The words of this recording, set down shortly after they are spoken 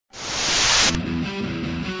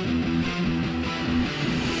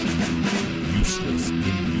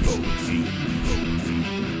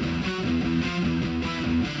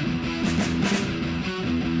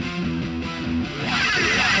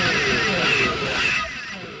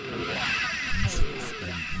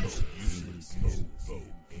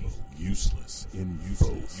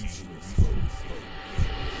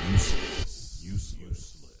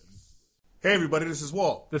Hey everybody, this is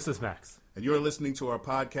Walt. This is Max. And you're listening to our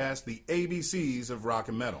podcast, The ABCs of Rock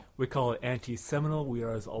and Metal. We call it Anti-Seminal. We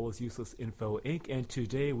are, as always, Useless Info Inc. And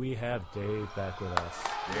today we have Dave back with us.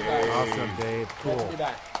 Yay. Awesome, Dave. Cool. Glad to be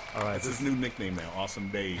back. All right. That's his new nickname now, Awesome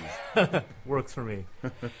Dave. Works for me.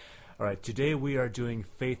 All right. Today we are doing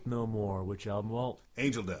Faith No More. Which album, Walt?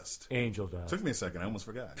 Angel Dust. Angel Dust. Took me a second, I almost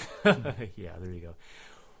forgot. Yeah, there you go.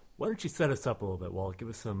 Why don't you set us up a little bit, Walt? Give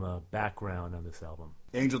us some background on this album.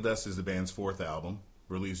 Angel Dust is the band's fourth album,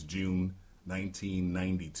 released June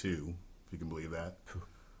 1992, if you can believe that,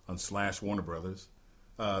 on Slash Warner Brothers.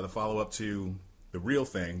 The follow-up to The Real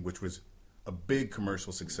Thing, which was a big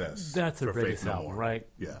commercial success. That's their for biggest Faith No album, More. right?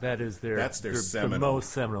 Yeah. That's their seminal. the most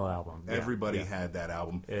seminal album. Yeah, Everybody yeah. had that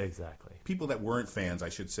album. Exactly. People that weren't fans, I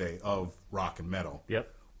should say, of rock and metal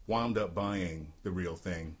Yep. wound up buying The Real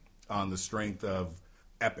Thing on the strength of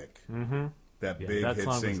Epic, that Yeah, big that hit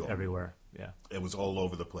song single. was everywhere. Yeah. It was all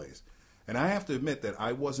over the place. And I have to admit that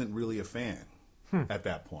I wasn't really a fan at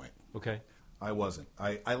that point. Okay. I wasn't.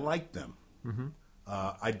 I liked them.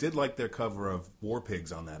 I did like their cover of War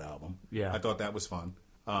Pigs on that album. Yeah. I thought that was fun.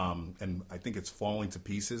 And I think it's Falling to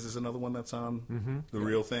Pieces is another one that's on The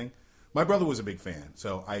Real Thing. My brother was a big fan,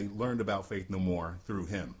 so I learned about Faith No More through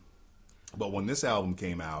him. But when this album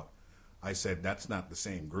came out, I said, that's not the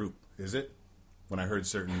same group, is it? When I heard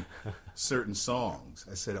certain songs,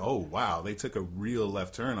 I said, "Oh wow, they took a real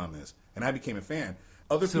left turn on this," and I became a fan.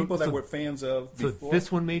 Other people that were fans of So before,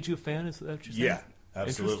 this one made you a fan? Is that what you're saying? yeah,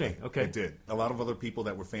 absolutely, Interesting. Okay. it did. A lot of other people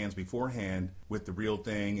that were fans beforehand with The Real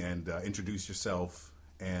Thing and Introduce Yourself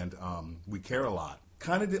and We Care a Lot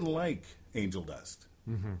kind of didn't like Angel Dust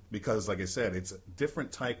because, like I said, it's a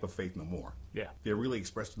different type of Faith No More. Yeah. They're really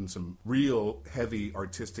expressing some real heavy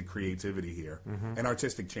artistic creativity here and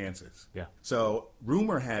artistic chances. Yeah. So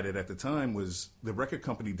rumor had it at the time was the record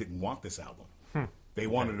company didn't want this album. They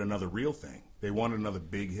wanted another Real Thing. They wanted another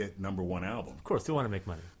big hit #1 album. Of course, they want to make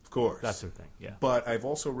money. Of course. That's their thing, yeah. But I've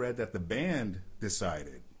also read that the band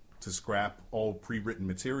decided to scrap all pre-written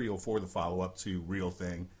material for the follow-up to Real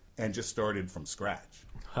Thing and just started from scratch.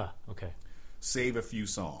 Huh, okay. Save a few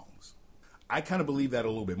songs. I kind of believe that a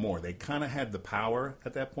little bit more. They kind of had the power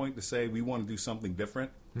at that point to say, we want to do something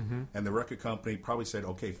different. And the record company probably said,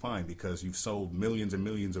 okay, fine, because you've sold millions and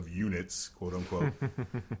millions of units, quote unquote.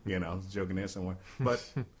 Joking there somewhere. But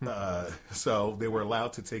so they were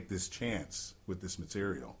allowed to take this chance with this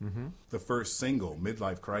material. The first single,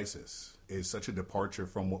 Midlife Crisis, is such a departure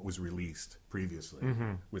from what was released previously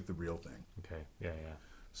with The Real Thing. Okay, yeah.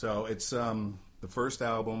 So it's the first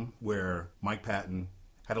album where Mike Patton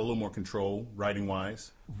had a little more control,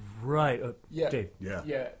 writing-wise. Right. Yeah. Dave.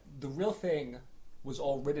 Yeah. The Real Thing was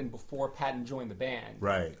all written before Patton joined the band.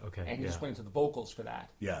 Right. Okay, And he just yeah. went into the vocals for that.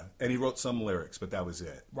 Yeah. And he wrote some lyrics, but that was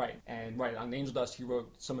it. Right. And on Angel Dust, he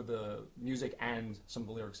wrote some of the music and some of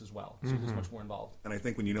the lyrics as well. So he was much more involved. And I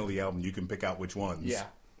think when you know the album, you can pick out which ones. Yeah.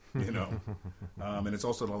 And it's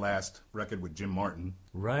also the last record with Jim Martin.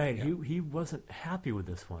 Right. He wasn't happy with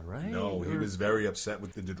this one, right? No, he was very upset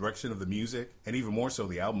with the direction of the music, and even more so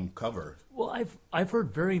the album cover. Well, I've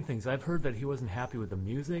heard varying things. I've heard that he wasn't happy with the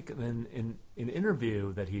music, and then in an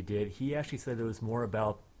interview that he did, he actually said it was more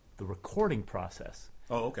about the recording process.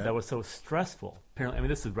 Oh, okay. That was so stressful. Apparently, I mean,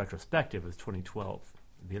 this is retrospective. It was 2012,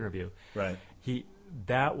 the interview. Right.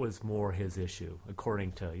 That was more his issue,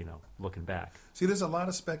 according to, looking back. See, there's a lot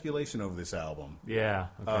of speculation over this album. Yeah.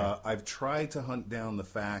 Okay. I've tried to hunt down the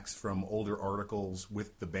facts from older articles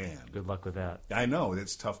with the band. Good luck with that. I know,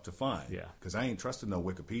 it's tough to find. Yeah. Because I ain't trusting no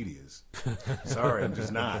Wikipedias. Sorry, I'm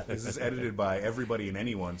just not. This is edited by everybody and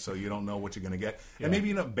anyone, so you don't know what you're going to get. Yeah. And maybe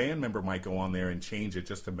a band member might go on there and change it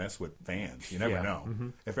just to mess with fans. You never Yeah.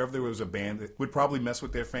 know. If ever there was a band that would probably mess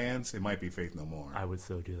with their fans, it might be Faith No More. I would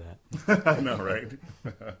so do that. I know, right?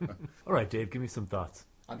 All right, Dave, give me some thoughts.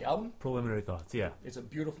 On the album, Preliminary thoughts, yeah. it's a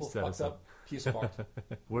beautiful, Set us fucked up piece of art.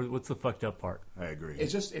 What's the fucked up part? I agree.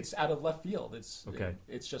 It's out of left field. Okay.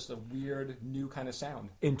 It's just a weird, new kind of sound.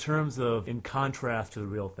 In terms of, in contrast to The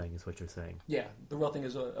Real Thing, is what you're saying. Yeah, The Real Thing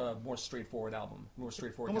is a more straightforward album, more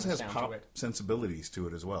straightforward Almost kind has of sound pop to it. sensibilities to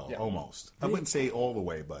it as well, Yeah. almost. I wouldn't say all the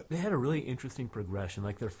way, but... They had a really interesting progression.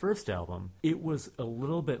 Like their first album, it was a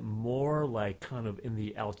little bit more like kind of in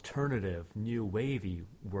the alternative, new wavy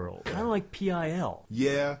world. Kind of like PIL.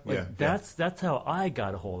 Yeah, Like yeah. that's how I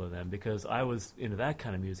got a hold of them, because I was into that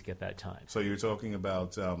kind of music at that time. So you're talking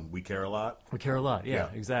about We Care a Lot? We Care a Lot, yeah, Yeah.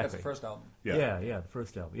 That's exactly. the first album. Yeah. Yeah, the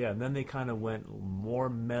first album. Yeah, and then they kind of went more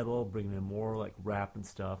metal, bringing in more like rap and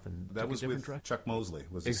stuff, and That took was a different with direction. Chuck Mosley,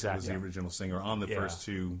 was Exactly. the original singer on the Yeah. first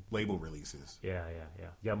two label releases. Yeah. You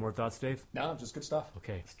got more thoughts, Dave? No, just good stuff.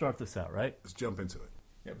 Okay, start this out, right? Let's jump into it.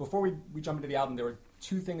 Yeah, before we jump into the album, there were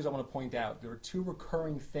two things I want to point out. There are two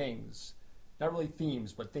recurring things, not really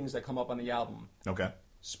themes, but things that come up on the album. Okay.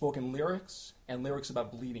 Spoken lyrics and lyrics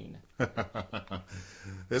about bleeding.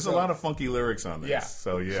 There's a lot of funky lyrics on this. Yeah.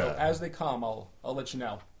 So yeah. So as they come, I'll let you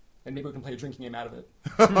know. And maybe we can play a drinking game out of it.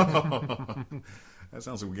 That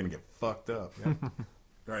sounds like we're gonna get fucked up. Yeah.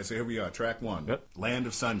 All right, so here we are, track 1. Yep. Land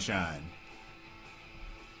of Sunshine.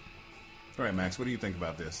 All right, Max, what do you think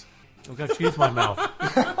about this? I've got cheese in my mouth.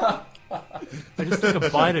 I just took a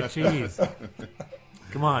bite of cheese.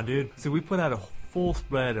 Come on, dude. So we put out a full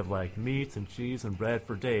spread of like meats and cheese and bread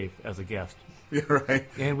for Dave as a guest. Yeah, right.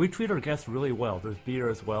 And we treat our guests really well. There's beer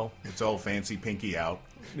as well. It's all fancy pinky out.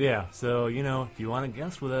 Yeah, so, you know, if you want to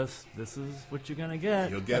guest with us, this is what you're going to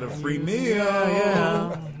get. You'll get a free meal.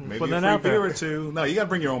 Yeah. Maybe Put a that free out beer there. or two. No, you got to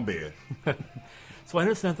bring your own beer. So I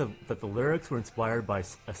understand that the lyrics were inspired by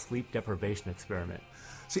a sleep deprivation experiment.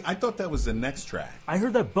 See, I thought that was the next track. I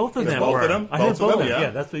heard that both of them both were. of them? I heard Both of both of them, them. yeah.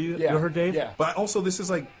 Yeah, that's what you Yeah. heard, Dave? Yeah. But also, this is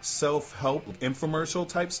like self-help infomercial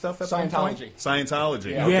type stuff at one point? Scientology.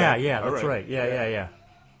 Scientology. Yeah. Okay. Yeah, All that's right. Yeah.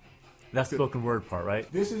 That's Good. spoken word part, right?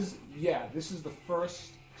 This is the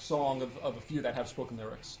first song of a few that have spoken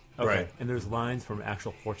lyrics. Okay. Right. And there's lines from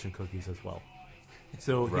actual fortune cookies as well.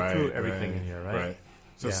 So he Right, threw everything right, in here, right?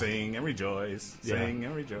 So Yeah. sing and rejoice. Yeah. Sing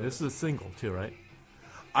and rejoice. This is a single too, right?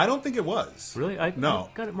 I don't think it was. Really? No.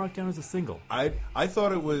 I got it marked down as a single. I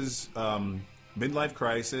thought it was Midlife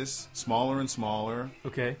Crisis, Smaller and Smaller,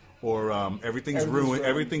 Okay. or Everything's Everything's Ruined. Ruined.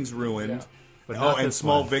 Everything's Ruined. Yeah. But Oh, not and this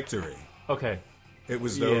Small one. Victory. Okay. It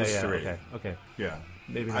was those yeah, three. Okay. Yeah.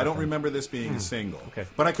 Maybe I not don't then. remember this being a single. Okay.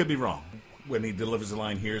 But I could be wrong. When he delivers the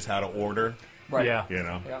line, here's how to order, Right. Yeah. you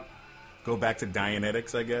know. Yeah. Go back to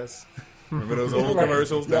Dianetics, I guess. Remember those old Right.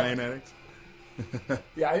 commercials, Yeah. Dianetics?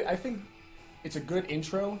 Yeah, I think it's a good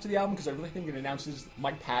intro to the album because I really think it announces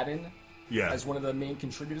Mike Patton Yeah. as one of the main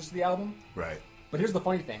contributors to the album. Right. But here's the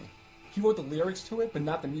funny thing. He wrote the lyrics to it, but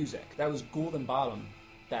not the music. That was Gould and Bottom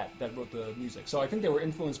that wrote the music. So I think they were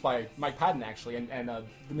influenced by Mike Patton, actually, and the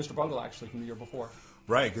Mr. Bungle, actually, from the year before.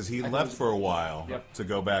 Right, because he think left it was- for a while Yep. to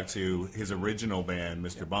go back to his original band,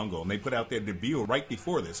 Mr. Bungle. And they put out their debut right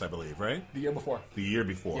before this, I believe, right? The year before. The year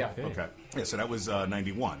before. Yeah. Okay. Yeah, so that was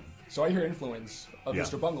 91. So I hear influence of Yeah.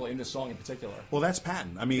 Mr. Bungle in this song in particular. Well, that's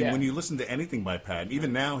Patton. I mean, Yeah. when you listen to anything by Patton,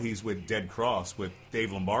 even now he's with Dead Cross with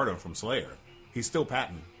Dave Lombardo from Slayer. He's still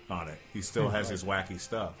Patton on it. He still has his wacky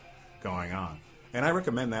stuff going on. And I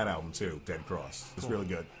recommend that album too, Dead Cross. It's really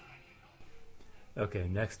good. Okay,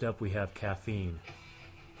 next up we have Caffeine.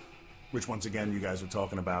 Which, once again, you guys were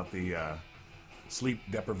talking about the sleep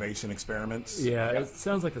deprivation experiments. Yeah, Yep. it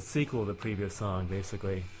sounds like a sequel to the previous song,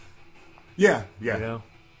 basically. Yeah. You know?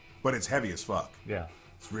 But it's heavy as fuck. Yeah.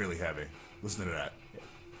 It's really heavy. Listen to that.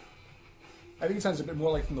 I think it sounds a bit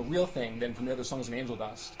more like from The Real Thing than from the other songs in Angel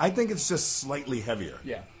Dust. I think it's just slightly heavier.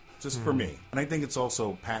 Yeah. Just for me. And I think it's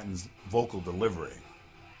also Patton's vocal delivery.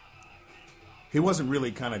 He wasn't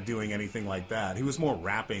really kind of doing anything like that. He was more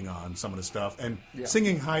rapping on some of the stuff and Yeah.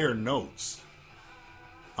 singing higher notes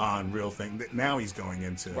on Real Thing. Now he's going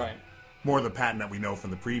into Right. more of the Patton that we know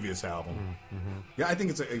from the previous album. Yeah, I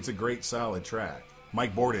think it's a great, solid track.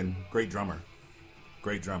 Mike Borden, great drummer.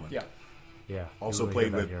 Great drummer. Yeah. Yeah. you Also really played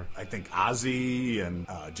hear that with, here. I think, Ozzy and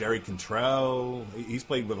Jerry Cantrell. He's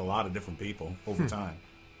played with a lot of different people over time.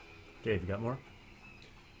 Dave, you got more?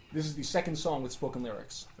 This is the second song with spoken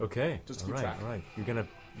lyrics. Okay. Just all keep right, track. all right. You're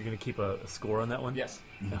gonna keep a score on that one? Yes.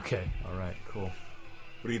 Okay. All right. Cool.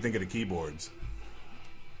 What do you think of the keyboards?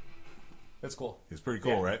 That's cool. It's pretty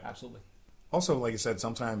cool, Yeah, right? Absolutely. Also, like I said,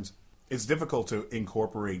 sometimes it's difficult to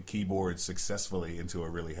incorporate keyboards successfully into a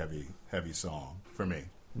really heavy song, for me.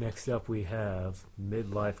 Next up we have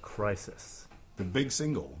Midlife Crisis. The big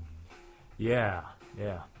single. Yeah.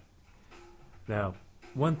 Now,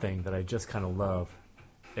 one thing that I just kind of love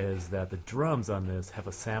is that the drums on this have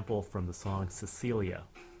a sample from the song Cecilia.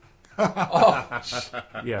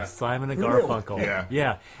 Yeah, Simon and Really? Garfunkel.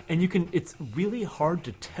 Yeah. And it's really hard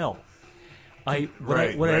to tell. What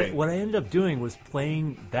Right. I ended up doing was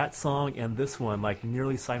playing that song and this one like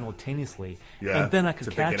nearly simultaneously, Yeah, and then I could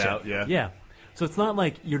to pick catch it out, yeah. Yeah. So it's not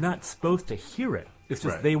like you're not supposed to hear it. It's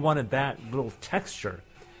just Right. they wanted that little texture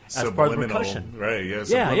as part of the percussion. Right, yeah. Yeah.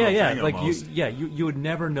 subliminal thing Like almost. you would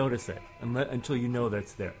never notice it until you know that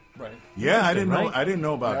it's there. Right. Yeah, I didn't know. right? I didn't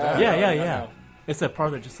know about Yeah. that. Yeah. no. It's that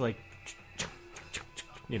part that just like,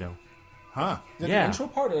 you know. Huh? The Yeah. intro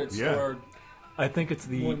part or, Yeah. or I think it's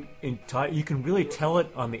the When- entire. You can really tell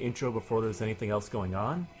it on the intro before there's anything else going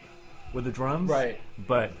on with the drums. Right.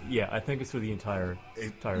 But yeah, I think it's for the entire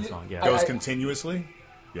song. Yeah. Goes I- continuously.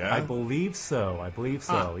 Yeah? I believe so.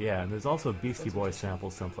 Yeah, and there's also a Beastie Boys sample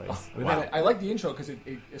someplace. I mean, Wow. And I like the intro because it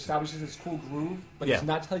establishes this cool groove, but Yeah. does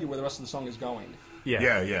not tell you where the rest of the song is going.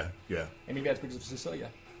 yeah. Yeah. And maybe that's because of Cecilia.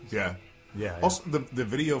 Yeah. Yeah. Also, the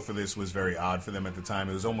video for this was very odd for them at the time.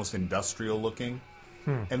 It was almost industrial looking.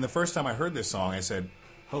 And the first time I heard this song, I said,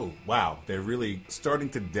 oh, wow, they're really starting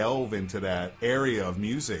to delve into that area of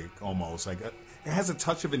music almost. Like, it has a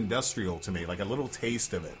touch of industrial to me, like a little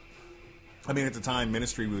taste of it. I mean, at the time,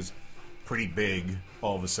 Ministry was pretty big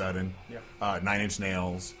all of a sudden. Yep. 9 Inch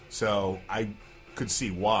Nails. So I could see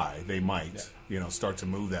why they might, start to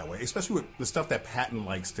move that way. Especially with the stuff that Patton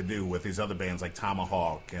likes to do with his other bands like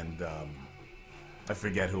Tomahawk and I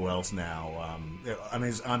forget who else now.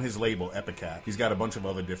 On his label, Epicat, he's got a bunch of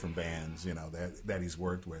other different bands, that he's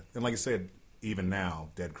worked with. And like I said, even now,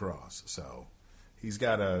 Dead Cross. So he's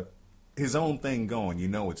got his own thing going.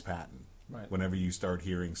 It's Patton. Right. Whenever you start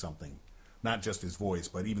hearing something. Not just his voice,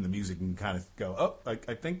 but even the music, you can kind of go, oh,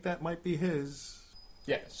 I think that might be his.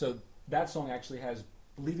 Yeah, so that song actually has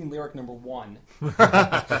bleeding lyric number 1,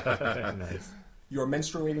 Nice. Your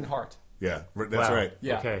Menstruating Heart. Yeah, that's Wow. right.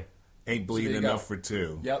 Yeah. Okay. Ain't bleeding there you enough go. for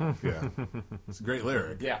 2. Yep. Yeah. It's a great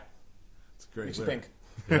lyric. Yeah. It's a great Makes you lyric.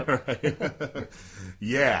 think.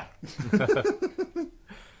 Yeah.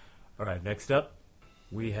 All right. Next up,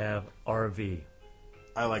 we have RV.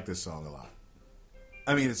 I like this song a lot.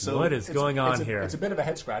 I mean, it's so... What is going on here? It's a bit of a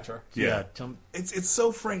head scratcher. Yeah. Tom, It's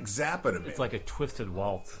so Frank Zappa to me. it's like a twisted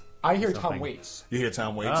waltz. I hear Tom Something. Waits. You hear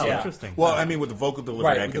Tom Waits? Oh, Yeah. interesting. Well, I mean, with the vocal delivery,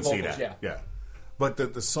 Right, I with can the see vocals, that. yeah. But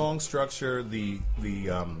the song structure, the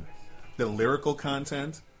lyrical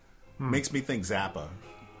content makes me think Zappa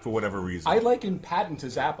for whatever reason. I liken Patton to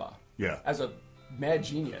Zappa. Yeah. As a mad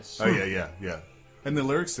genius. Oh, yeah. And the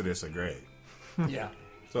lyrics to this are great. Yeah.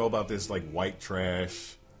 It's all about this, like, white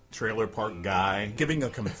trash trailer park guy giving a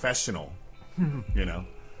confessional,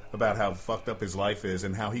 about how fucked up his life is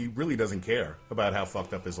and how he really doesn't care about how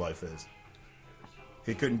fucked up his life is.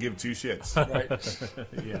 He couldn't give 2 shits.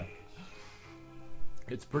 Right. Yeah.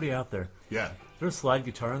 It's pretty out there. Yeah. Is there a slide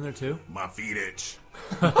guitar in there too? My feet itch.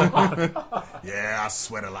 Yeah, I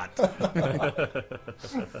sweat a lot.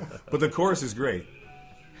 But the chorus is great.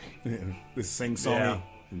 This sing-songy.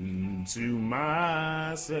 To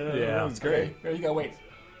myself. Yeah. It's great. Okay, there you go. Wait.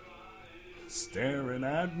 Staring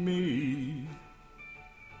at me.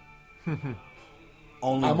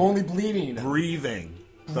 Only I'm only bleeding. breathing.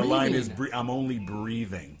 The line is, Breathing. I'm only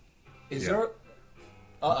breathing. Is Yeah. there...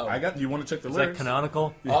 Uh-oh. You want to check the Is that lyrics?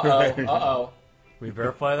 canonical? Uh-oh. We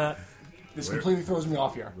verify that? This completely throws me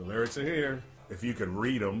off here. The lyrics are here. If you could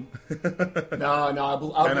read them. No, I'll I know,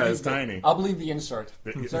 believe it's tiny. I'll believe the insert.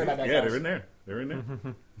 Sorry about that, Yeah, guys. they're in there. They're in there.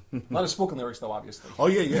 A lot of spoken lyrics, though, obviously. Oh,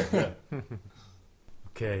 yeah.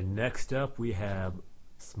 Okay, next up we have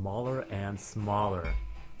Smaller and Smaller.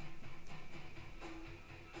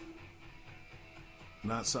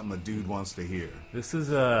 Not something a dude wants to hear. This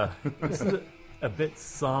is a bit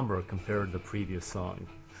somber compared to the previous song.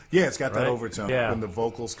 Yeah, it's got that Right? overtone Yeah. when the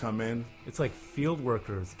vocals come in. It's like field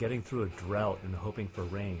workers getting through a drought and hoping for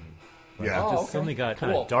rain. Like, Yeah. it Oh, just okay. suddenly got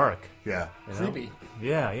kind Cool. of dark. Yeah. you know? Creepy.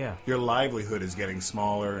 Yeah. Your livelihood is getting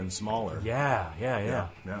smaller and smaller. Yeah. Yeah.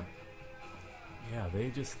 Yeah,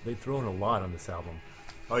 they throw in a lot on this album.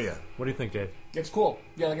 Oh, yeah. What do you think, Dave? It's cool.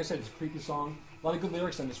 Yeah, like I said, it's a creepy song. A lot of good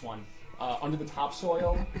lyrics in this one. Under the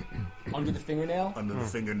topsoil, under the fingernail. Under the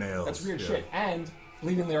fingernails. That's weird Yeah. shit. And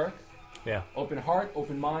bleeding lyric, Yeah. open heart,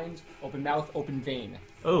 open mind, open mouth, open vein.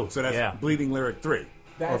 Oh, So that's yeah. bleeding lyric 3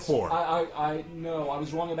 That's, or 4. No, I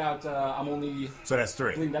was wrong about. I'm only So that's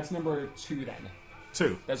 3. bleeding. That's number 2 then.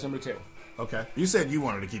 2. That's number 2. Okay. You said you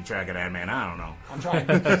wanted to keep track of that, man. I don't know. I'm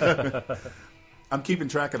trying. I'm keeping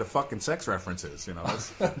track of the fucking sex references,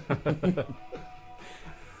 That's,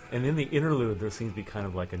 And in the interlude, there seems to be kind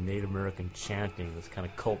of like a Native American chanting, this kind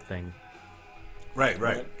of cult thing. right.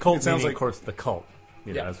 Cult It sounds meaning, like of course, the cult,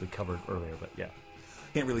 Yeah. as we covered earlier. But yeah,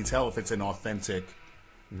 can't really tell if it's an authentic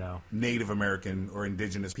no. Native American or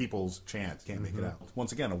indigenous people's chant. Can't make it out.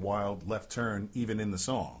 Once again, a wild left turn, even in the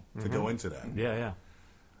song, to go into that. Yeah.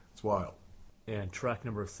 It's wild. And track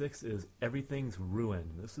number 6 is Everything's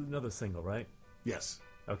Ruined. This is another single, right? Yes.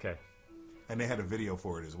 Okay. And they had a video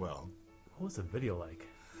for it as well. What was the video like?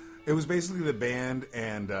 It was basically the band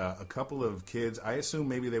and a couple of kids. I assume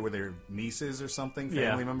maybe they were their nieces or something,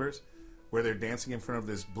 family Yeah. members, where they're dancing in front of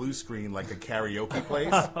this blue screen like a karaoke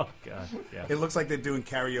place. Oh, God. Yeah. It looks like they're doing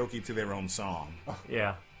karaoke to their own song.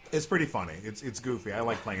 Yeah. It's pretty funny. It's goofy. I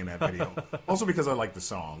like playing that video. Also because I like the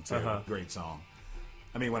song, too. Great song.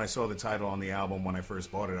 I mean, when I saw the title on the album when I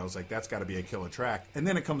first bought it, I was like, that's got to be a killer track. And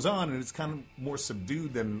then it comes on, and it's kind of more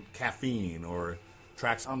subdued than Caffeine or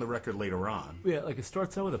tracks on the record later on. Yeah, like it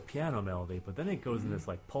starts out with a piano melody, but then it goes in this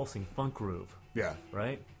like pulsing funk groove, Yeah.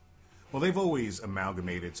 right? Well, they've always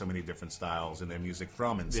amalgamated so many different styles in their music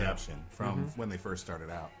from inception, from when they first started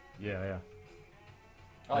out. Yeah.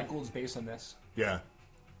 I like Gould's bass on this. Yeah.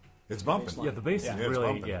 It's bumping. Yeah, the bass Yeah. is Yeah, it's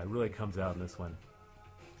really, bumping. it really comes out in this one.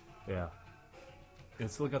 Yeah. And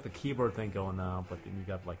it's still got the keyboard thing going on, but then you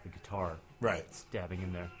got like the guitar Right. stabbing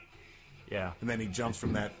in there. Yeah. And then he jumps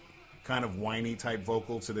from that kind of whiny type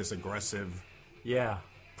vocal to this aggressive Yeah.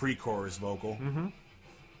 pre-chorus vocal. It kind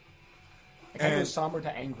of And- goes somber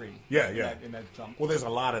to angry. Yeah, in yeah. That, in that jump. Well, there's a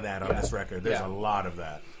lot of that on Yeah. this record. There's Yeah. a lot of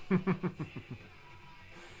that.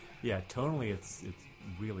 Yeah, tonally it's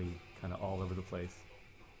really kind of all over the place.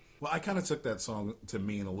 Well, I kind of took that song to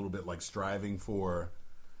mean a little bit like striving for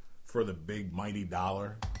the big mighty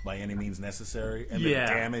dollar by any means necessary, and Yeah.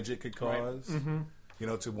 the damage it could cause, you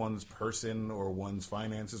know, to one's person or one's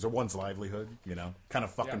finances or one's livelihood. You know, kind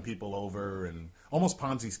of fucking Yeah. people over and almost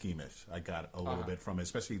Ponzi scheme-ish. I got a little bit from it,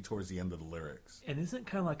 especially towards the end of the lyrics. And isn't it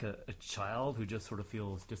kind of like a child who just sort of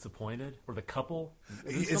feels disappointed? Or the couple?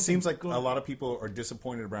 It seems like a lot of people are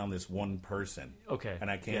disappointed around this one person. Okay, And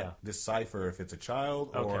I can't yeah. decipher if it's a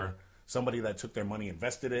child Okay. or somebody that took their money,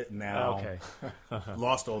 invested it, and now Okay.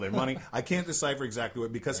 lost all their money. I can't decipher exactly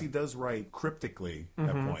what, because he does write cryptically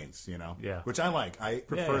at points, you know, Yeah. which I like. I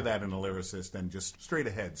prefer yeah. that in a lyricist than just straight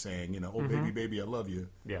ahead saying, you know, oh, baby, baby, I love you.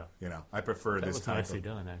 Yeah. You know, I prefer That this was type nicely of...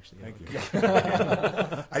 done, actually. Thank you.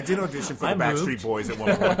 I did audition for the I Backstreet moved. Boys at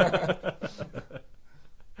one point.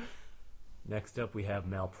 Next up, we have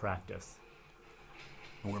Malpractice.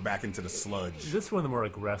 And we're back into the sludge. This is one of the more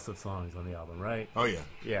aggressive songs on the album, right? Oh, yeah.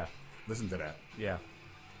 Yeah, Listen to that. yeah.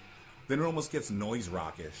 Then it almost gets noise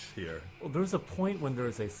rockish here. Well, there's a point when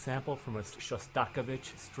there's a sample from a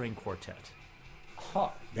Shostakovich string quartet. Huh.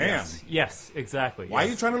 Damn. Yes, exactly. Why are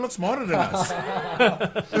you trying to look smarter than us?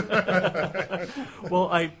 Well,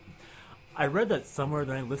 I read that somewhere,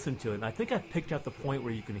 then I listened to it, and I think I picked out the point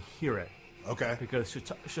where you can hear it. Okay. Because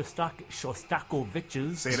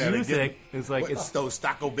Shostakovich's Say that music again. is like, What's those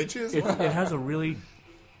taco bitches? it has a really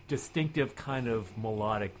distinctive kind of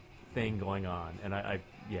melodic thing going on. And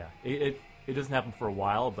it doesn't happen for a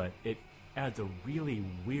while, but it adds a really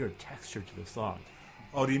weird texture to the song.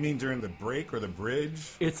 Oh, do you mean during the break or the bridge?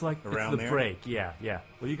 It's like Around it's the there? break, yeah.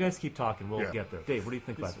 Well, you guys keep talking. We'll Yeah. get there. Dave, what do you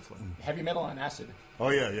think about this one? Heavy metal on acid. Oh,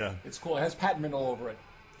 yeah. It's cool. It has patent all over it.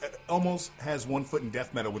 It almost has 1 foot in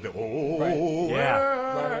death metal with the Right. Yeah.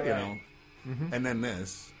 Right. you know. And then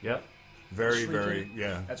this. Yep. Very, Shrieking. very,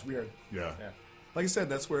 yeah. That's weird. Yeah. Yeah. Like I said,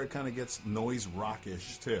 that's where it kind of gets noise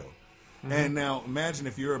rockish too. And now imagine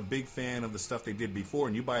if you're a big fan of the stuff they did before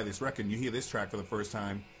and you buy this record and you hear this track for the first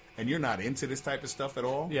time and you're not into this type of stuff at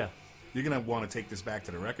all. Yeah. You're going to want to take this back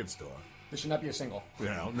to the record store. This should not be a single. You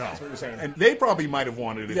know, no. That's what you're saying. And they probably might have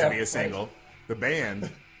wanted it Yeah, to be a right. single. The band,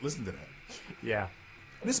 listen to that. Yeah.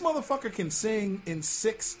 This motherfucker can sing in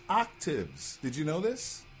 6 octaves. Did you know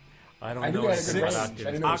this? I don't I knew know it had a anything good about range. octaves.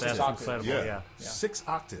 I didn't know it was That's 6 octaves. incredible, yeah. 6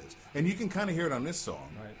 octaves. And you can kind of hear it on this song.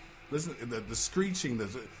 Right. Listen, the screeching.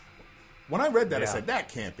 When I read that, I Yeah. said, that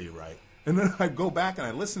can't be right. And then I go back and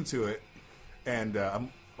I listen to it, and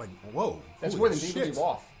I'm like, whoa. That's holy more than David shit. Lee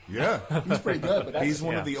Roth. Yeah. He's pretty good, but that's, He's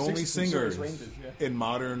one Yeah. of the Six- only some serious singers ranges, yeah. in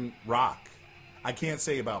modern rock. I can't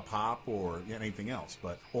say about pop or anything else,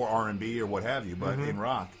 or R&B or what have you, but Mm-hmm. in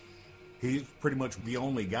rock, he's pretty much the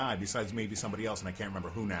only guy besides maybe somebody else, and I can't remember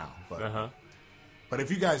who now. But Uh-huh. but if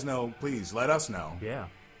you guys know, please let us know. Yeah.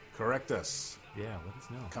 Correct us. Yeah, let us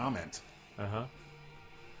know. Comment. Uh-huh.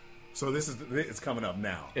 So it's coming up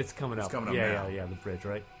now. It's coming up. It's coming up yeah, now. yeah, the bridge,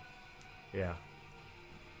 right? Yeah.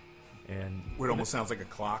 And Where it almost sounds like a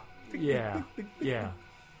clock. yeah, yeah.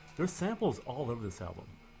 There's samples all over this album.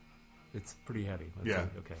 It's pretty heavy. Let's Yeah.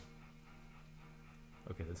 see. Okay.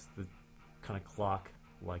 Okay, this is the kind of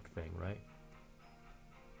clock-like thing, right?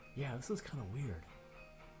 Yeah, this is kind of weird.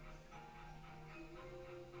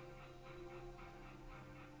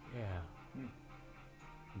 Yeah.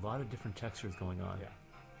 A lot of different textures going on. Yeah.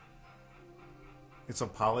 It's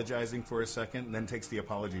apologizing for a second, and then takes the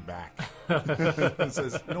apology back. And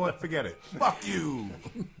says, you know what, forget it. Fuck you.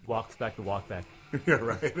 Walks back to walk back. Yeah,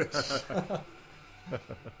 right.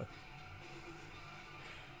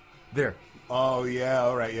 There. Oh, yeah,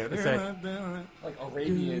 all right, yeah. It's like- Like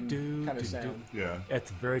Arabian Do, kind of do, sound. Yeah.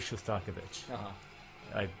 It's very Shostakovich.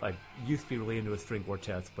 Uh-huh. I used to be really into a string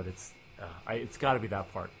quartets, but it's got to be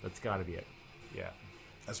that part. That's got to be it. Yeah.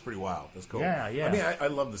 That's pretty wild. That's cool. Yeah, yeah. I mean, I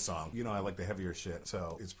love the song. You know, I like the heavier shit,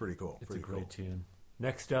 so it's pretty cool. It's pretty a great cool. tune.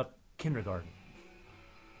 Next up, Kindergarten.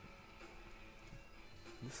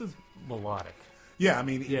 This is melodic. Yeah, I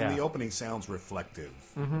mean, Yeah. even the opening sounds reflective.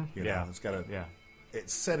 You know, Yeah. it's got a Yeah.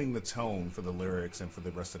 it's setting the tone for the lyrics and for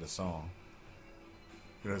the rest of the song.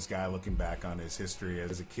 You know, this guy looking back on his history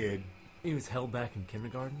as a kid. He was held back in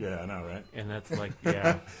kindergarten. Yeah, I know, right? And that's like,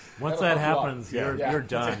 yeah. Once That'll that fuck you up. happens, Yeah. you're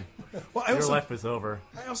done. Well, Your life is over.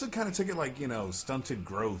 I also kind of took it like, you know, stunted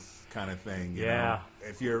growth kind of thing. You Yeah. know?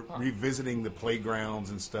 If you're revisiting the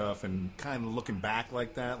playgrounds and stuff and kind of looking back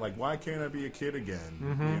like that, like, why can't I be a kid again?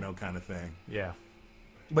 You know, kind of thing. Yeah.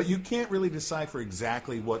 But you can't really decipher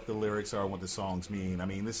exactly what the lyrics are, what the songs mean. I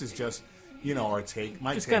mean, this is just, you know, our take.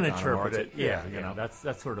 My Just take kind of on interpret our it. take. Yeah, you know.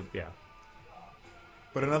 That's sort of, yeah.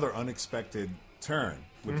 But another unexpected turn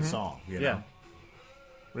with the song, you know? Yeah.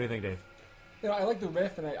 What do you think, Dave? You know, I like the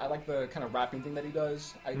riff, and I like the kind of rapping thing that he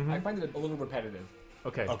does. I find it a little repetitive.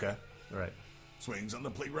 Okay. Okay. All right. Swings on the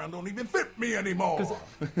playground don't even fit me anymore.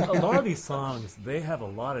 Because a lot of these songs, they have a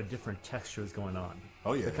lot of different textures going on.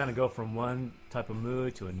 Oh, yeah. They kind of go from one type of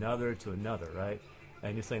mood to another, right?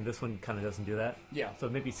 And you're saying this one kind of doesn't do that? Yeah. So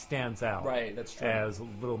it maybe stands out. Right, that's true. As a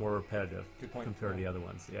little more repetitive Good point. compared to the other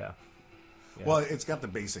ones. Yeah. Yeah. Well, it's got the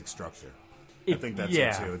basic structure. I think that's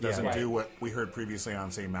yeah, it, too. It yeah. doesn't Right. do what we heard previously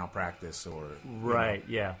on, say, Malpractice or... you Right,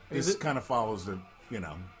 know. yeah. This kind of follows the, you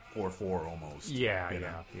know, 4/4 almost. Yeah, you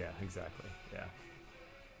yeah, know? yeah, exactly. Yeah.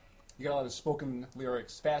 You got a lot of spoken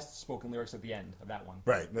lyrics, fast spoken lyrics at the end of that one.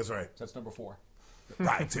 Right, that's right. So that's number 4.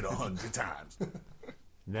 Right it 100 times.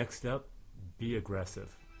 Next up, Be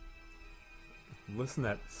Aggressive. Listen to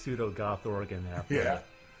that pseudo-goth organ after Yeah. that.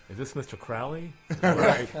 Is this Mr. Crowley?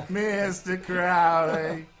 Right. Mr.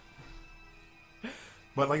 Crowley.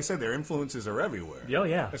 But like I said, their influences are everywhere. Oh,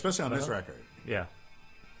 yeah. Especially on this Uh-huh. record. Yeah.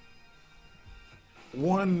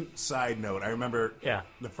 One side note, I remember Yeah.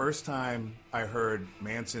 the first time I heard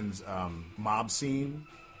Manson's mob scene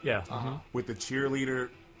Yeah. with the cheerleader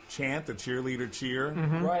chant, the cheerleader cheer,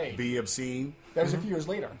 Right. be obscene. That was a few years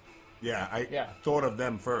later. Yeah, I Yeah. thought of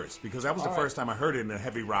them first because that was the All first time I heard it in a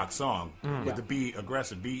heavy rock song with Yeah. the be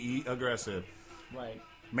aggressive, be aggressive. Right.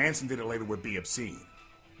 Manson did it later with be obscene.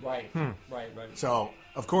 Right. Right. Right. So,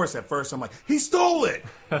 of course, at first I'm like, he stole it!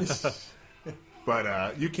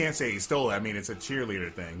 But you can't say he stole it. I mean, it's a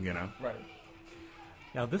cheerleader thing, you know? Right.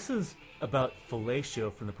 Now, this is about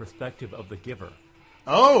fellatio from the perspective of the giver.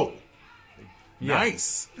 Oh! Yeah.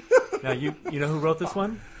 Nice! Now, you know who wrote this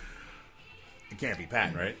one? It can't be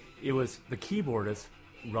Pat, right? It was the keyboardist,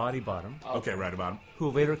 Roddy Bottom, Okay, right about him. who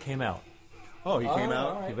later came out. Oh, he came all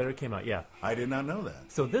out? right. He later came out, yeah. I did not know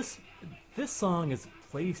that. So this song is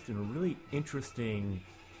placed in a really interesting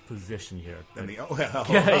position here. And the, oh, hell.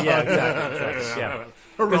 Yeah, exactly. Yeah,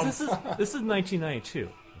 because this is 1992.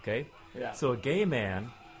 Okay. Yeah. So a gay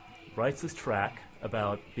man writes this track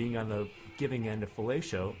about being on the giving end of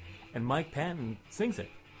fellatio, and Mike Patton sings it.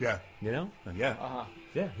 Yeah. You know? Yeah. Uh-huh.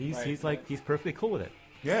 Yeah, he's Right, like right. he's perfectly cool with it.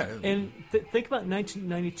 Yeah. And think about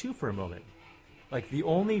 1992 for a moment. Like the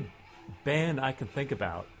only band I can think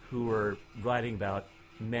about who were writing about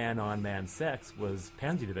man-on-man sex was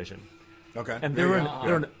Pansy Division, Okay. and Yeah, they're yeah.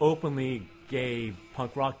 they're an openly gay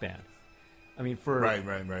punk rock band. I mean, for Right.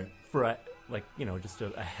 for a, like just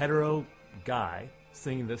a hetero guy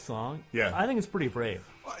singing this song, Yeah. I think it's pretty brave.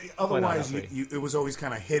 Otherwise, honestly. it was always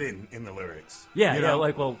kind of hidden in the lyrics. Yeah, You yeah, know?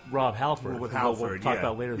 like Rob Halford, With who Halford, we'll talk yeah,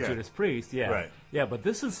 about later, yeah. Judas Priest, yeah, Right. yeah. But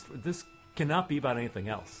this cannot be about anything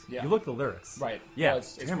else. Yeah. You look at the lyrics, Right. Yeah, No,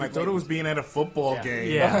 it's Damn, I pretty thought it was blatant. being at a football Yeah.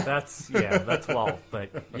 game. yeah, that's wild.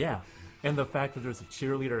 But yeah, and the fact that there's a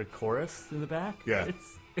cheerleader chorus in the back, Yeah.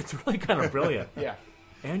 it's really kind of brilliant. Yeah.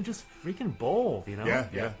 And just freaking bold, you know?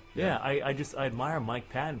 Yeah. Yeah, I admire Mike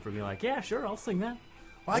Patton for being like, yeah, sure, I'll sing that.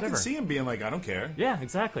 Well, I can Whatever. see him being like, I don't care. Yeah,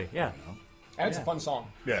 exactly. Yeah, And it's Yeah. a fun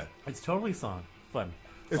song. Yeah. it's totally fun.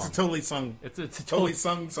 It's a totally sung. It's a Totally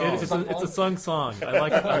sung song. It's a sung song. I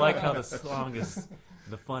like how the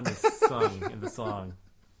fun is sung in the song.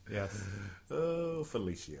 Yes. Oh,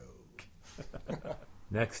 Felicio.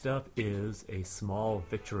 Next up is A Small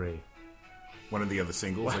Victory. One of the other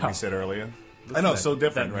singles, like Wow. we said earlier. Listen I know, to so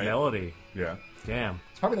different, that right? melody. Yeah. Damn.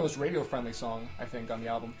 It's probably the most radio-friendly song, I think, on the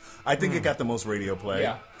album. I think it got the most radio play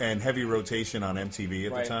Yeah. and heavy rotation on MTV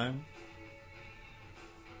at Right. the time.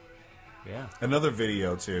 Yeah. Another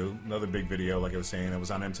video, too. Another big video, like I was saying. It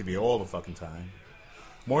was on MTV all the fucking time.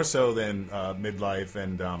 More so than Midlife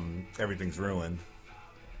and Everything's Ruined.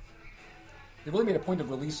 They really made a point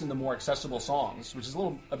of releasing the more accessible songs, which is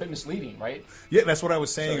a bit misleading, right? Yeah, that's what I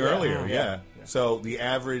was saying So, yeah. earlier. Yeah. Yeah. Yeah. So the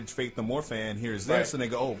average Faith No More fan hears this Right. and they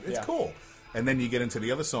go, "Oh, it's Yeah. cool." And then you get into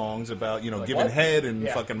the other songs about Like, giving what? head and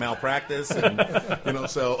Yeah. fucking malpractice, and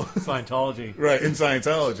so Scientology. right in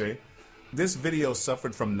Scientology. This video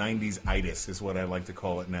suffered from 90s itis, is what I like to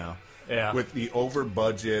call it now. Yeah. With the over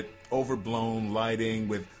budget, overblown lighting,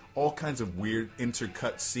 with all kinds of weird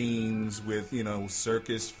intercut scenes with, you know,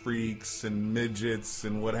 circus freaks and midgets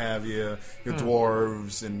and what have you,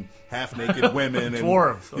 dwarves and half-naked women. And,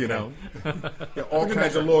 Dwarves, okay. you know, all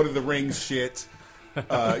kinds of Lord of the Rings shit.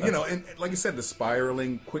 You know, and like I said, the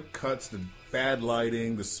spiraling, quick cuts, the bad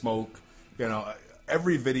lighting, the smoke. You know,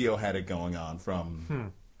 every video had it going on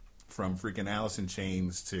from freaking Alice in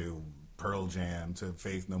Chains to Pearl Jam to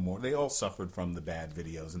Faith No More. They all suffered from the bad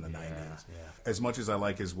videos in the 90s. Yeah. As much as I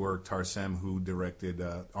like his work, Tarsem, who directed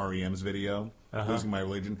REM's video, Losing My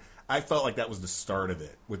Religion, I felt like that was the start of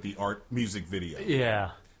it with the art music video.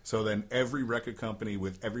 Yeah. So then every record company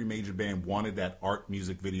with every major band wanted that art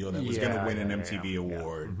music video that was going to win an MTV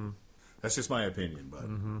award. Yeah. That's just my opinion, but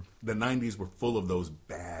the 90s were full of those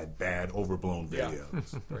bad, overblown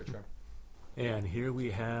videos. Yeah. Very true. And here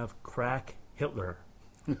we have Crack Hitler.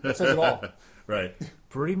 That says it all. Right.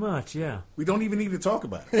 Pretty much, yeah. We don't even need to talk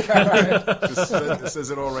about it. It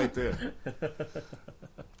says it all right there.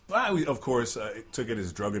 Well, we, of course, took it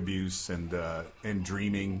as drug abuse and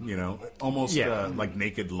dreaming, you know, almost like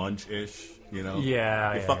Naked Lunch-ish, you know?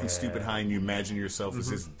 Yeah. You're fucking stupid high and you imagine yourself as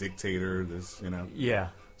this dictator, this, you know? Yeah.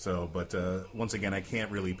 So, but once again, I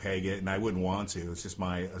can't really peg it, and I wouldn't want to. It's just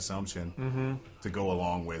my assumption to go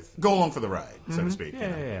along for the ride, so to speak.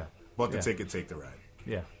 Yeah. Bought the ticket, take the ride.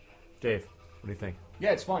 Yeah. Dave, what do you think? Yeah,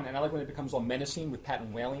 it's fun, and I like when it becomes all menacing with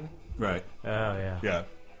Patton wailing. Right. Oh, yeah. Yeah.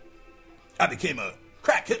 I became a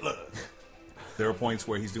crack Hitler. There are points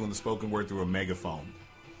where he's doing the spoken word through a megaphone.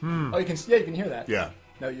 Oh, you can hear that. Yeah.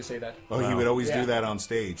 Now that you say that. Oh, he would always do that on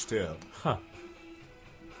stage, too. Huh.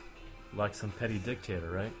 Like some petty dictator,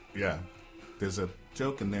 right? Yeah. There's a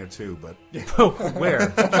joke in there, too, but... Where?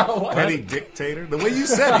 Petty dictator? The way you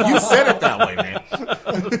said it that way, man.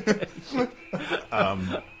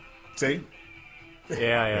 See?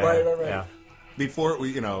 Yeah. Right. Yeah. Before,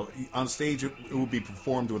 on stage it would be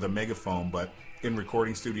performed with a megaphone, but in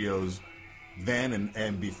recording studios then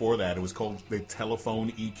and before that, it was called the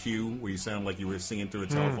telephone EQ, where you sound like you were singing through a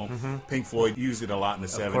telephone. Pink Floyd used it a lot in the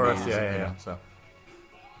 70s. Of course, yeah. So.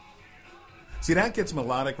 See, that gets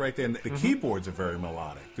melodic right there. And the keyboards are very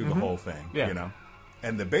melodic through the whole thing, you know?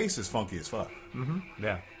 And the bass is funky as fuck.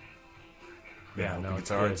 Yeah. Yeah, the no, it's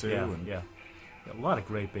guitar, good. too. Yeah, and, yeah. A lot of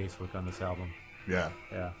great bass work on this album. Yeah.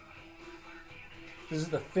 Yeah. This is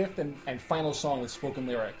the fifth and final song with spoken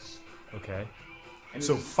lyrics. Okay. And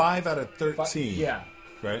So this is 5 out of 13. yeah.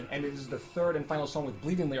 Right? And it is the third and final song with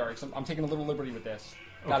bleeding lyrics. I'm taking a little liberty with this.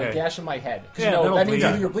 Got a Okay. gash in my head. Because Yeah, that'll that means bleed.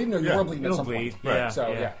 either you're bleeding or you were bleeding at It'll some bleed. point. Yeah. So,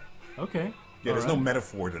 yeah. Okay. Yeah, there's All no right.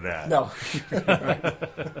 metaphor to that. No.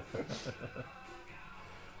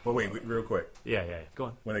 Well, wait, real quick. Yeah. Go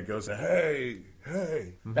on. When it goes, hey.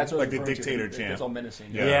 That's what Like I'm the referring to. dictator It's chant. all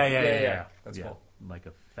menacing. Yeah. Yeah. That's yeah. cool. Like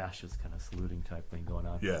a fascist kind of saluting type thing going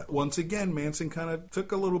on. Yeah. Once again, Manson kind of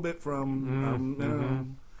took a little bit from,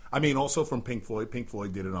 I mean, also from Pink Floyd. Pink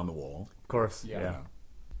Floyd did it on the Wall. Of course. Yeah. Yeah.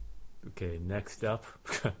 Okay, next up.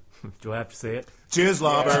 Do I have to say it? Jizz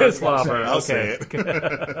Lobber. Jizz Lobber. I'll Okay. say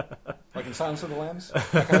it. Like in Silence of the Lambs?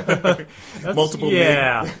 Multiple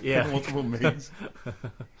Yeah. Multiple names.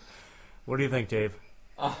 What do you think, Dave?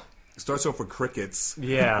 Starts off with crickets.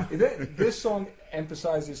 Yeah. This song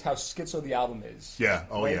emphasizes how schizo the album is. Yeah.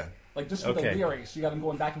 Oh, right? yeah. Like, just with Okay. the lyrics, you got them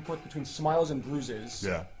going back and forth between smiles and bruises.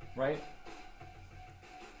 Yeah. Right?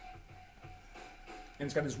 And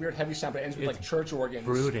it's got this weird heavy sound, but it ends with It's like church organs.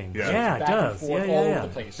 Brooding. Yeah. Yeah, it Back does. and forth Yeah. all over the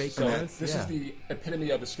place. Fake So notes, this yeah. is the epitome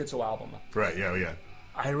of a schizo album. Right. Yeah.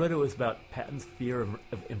 I read it was about Patton's fear of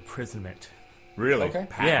imprisonment. Really? Okay.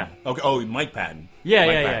 Patton. Yeah. Okay. Oh, Mike Patton. Yeah,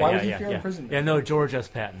 Mike yeah. Patton. Why would he fear imprisonment? Yeah, no, George S.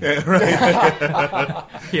 Patton. Yeah, right.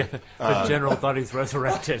 Yeah, the general thought he's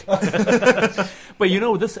resurrected.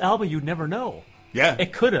 But this album, you'd never know. Yeah.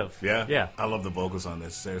 It could have. Yeah. Yeah. I love the vocals on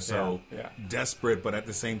this. They're so Yeah. desperate, but at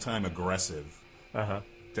the same time aggressive. Uh-huh.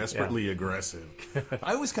 Desperately aggressive.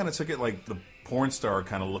 I always kind of took it like the porn star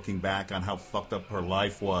kind of looking back on how fucked up her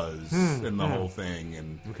life was and the whole thing,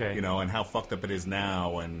 and Okay. and how fucked up it is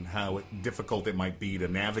now, and how difficult it might be to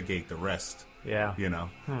navigate the rest. Yeah.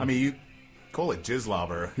 I mean, you call it jizz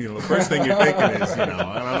lobber. The first thing you're thinking is, I don't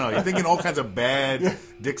know, you're thinking all kinds of bad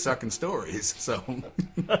dick sucking stories. So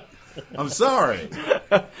I'm sorry.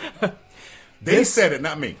 They said it,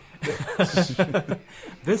 not me.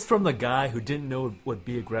 This from the guy who didn't know what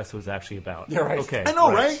Be Aggressive was actually about. Yeah, right. Okay. I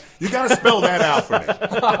know, right? You got to spell that out for me.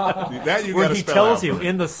 That you got Where to he spell tells out you for me.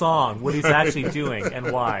 in the song what he's actually doing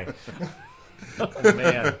and why. Oh,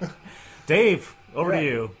 man. Dave, over to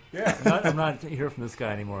you. Yeah. I'm not hearing from this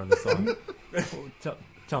guy anymore in the song.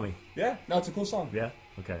 Tell me. Yeah. No, it's a cool song. Yeah?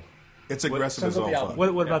 Okay. It's aggressive Sums as up all the fun.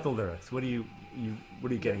 album. What about the lyrics? What are you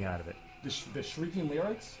getting out of it? The shrieking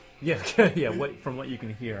lyrics? Yeah, yeah. From what you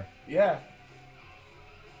can hear. Yeah,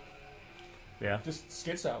 Yeah, just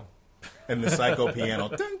schizo. And the psycho piano.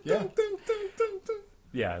 Dun, dun, Yeah. dun, dun, dun, dun.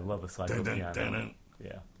 yeah. I love the psycho Dun, dun, piano. dun, dun.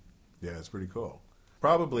 Yeah. Yeah, it's pretty cool.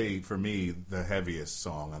 Probably for me the heaviest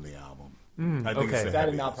song on the album. I think okay. it's the That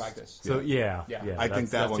and heaviest. malpractice. So yeah, Yeah. yeah. I think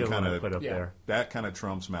that that's one the other kind I of put up yeah. there. that kind of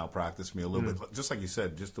trumps malpractice me a little bit. Just like you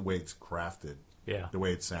said, just the way it's crafted. Yeah. The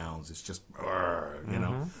way it sounds, it's just you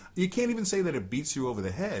know. You can't even say that it beats you over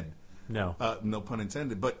the head. No, No pun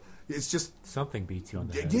intended, but it's just something beats you on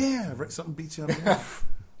the head. yeah, right, something beats you on the head.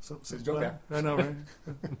 It's a joke, yeah. I know, right?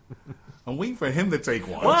 I'm waiting for him to take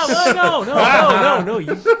one. Well, no.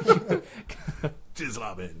 You.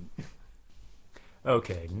 Jizzlobbing.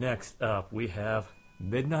 Okay, next up we have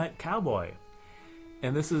Midnight Cowboy.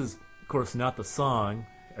 And this is, of course, not the song.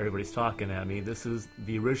 Everybody's talking at me. This is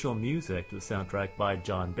the original music to the soundtrack by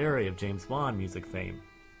John Barry of James Bond music fame.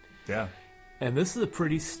 Yeah. And this is a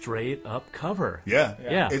pretty straight up cover. Yeah.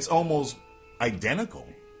 Yeah. It's almost identical.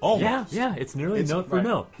 Almost. Yeah, it's nearly It's- note for right.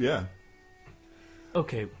 note. Yeah.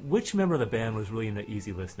 Okay, which member of the band was really into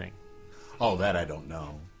easy listening? Oh, that I don't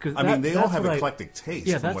know. 'Cause I mean, they all that's have what eclectic taste.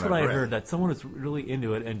 Yeah, from that's what I've I read. heard, that someone was really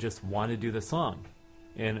into it and just wanted to do the song.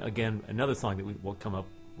 And again, another song that we'll talk about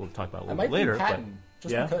a I little might bit later. be Patton,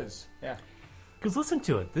 just yeah? because. Yeah. Because listen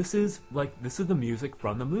to it. This is the music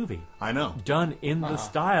from the movie, I know. done in the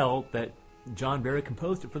style that John Barry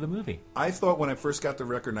composed it for the movie. I thought when I first got the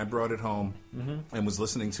record and I brought it home Mm-hmm. and was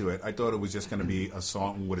listening to it, I thought it was just going to be a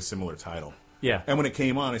song with a similar title. Yeah. And when it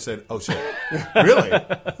came on, I said, "Oh shit, really?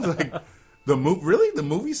 It's like really the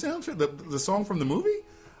movie soundtrack, the song from the movie?"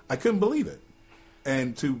 I couldn't believe it.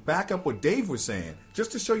 And to back up what Dave was saying,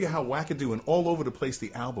 just to show you how wackadoo and all over the place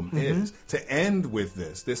the album is, to end with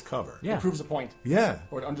this cover. Mm-hmm. Yeah. It proves a point, Yeah.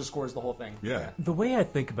 or it underscores the whole thing. Yeah. The way I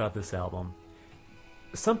think about this album,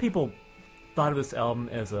 some people thought of this album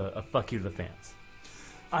as a fuck you to the fans.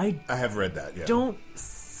 I I have read that, yeah. don't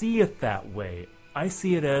see it that way. I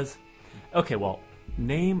see it as, okay, well,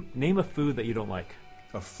 name a food that you don't like.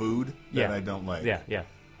 A food that Yeah. I don't like. Yeah.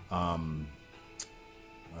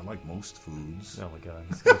 I like most foods. Oh my god,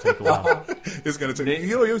 it's gonna take a while. It's going to take...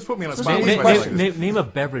 You know, you always put me on a spot. name, with name, questions. name a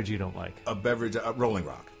beverage you don't like. A beverage, Rolling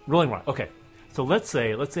Rock. Rolling Rock. Okay, so let's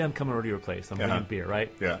say I'm coming over to your place. I'm Uh-huh. bringing beer,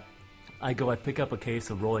 right? Yeah. I pick up a case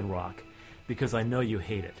of Rolling Rock because I know you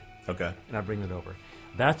hate it, Okay. and I bring it over.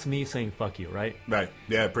 That's me saying fuck you, right? Right.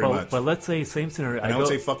 Yeah, pretty much. But let's say same scenario. And I would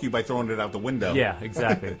say fuck you by throwing it out the window. yeah,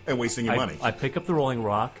 exactly. And wasting your money. I pick up the Rolling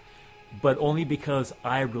Rock, but only because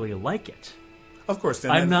I really like it. Of course,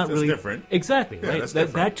 then I'm not that's really different. Exactly, Yeah, right? that's That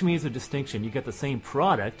different. to me is a distinction. You get the same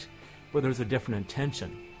product, but there's a different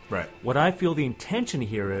intention. Right. What I feel the intention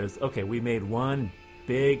here is, okay, we made one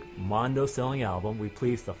big Mondo selling album. We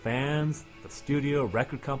pleased the fans, the studio,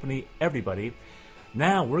 record company, everybody.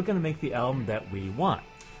 Now we're going to make the album that we want.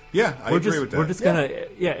 Yeah, I agree with that. We're just gonna,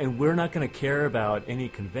 and we're not gonna care about any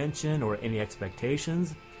convention or any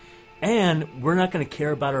expectations, and we're not gonna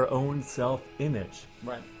care about our own self-image.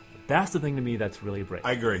 Right. That's the thing to me that's really brave.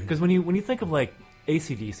 I agree. Because when you think of like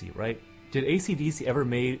AC/DC, right? Did AC/DC ever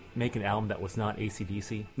make an album that was not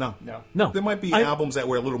AC/DC? No. No. There might be I- albums that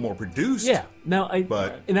were a little more produced. Yeah. Now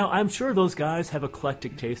But- I'm sure those guys have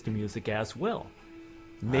eclectic taste in music as well.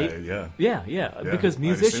 Yeah. Yeah, because I'd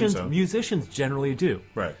assume so. musicians generally do.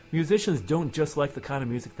 Right. Musicians don't just like the kind of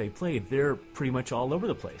music they play; they're pretty much all over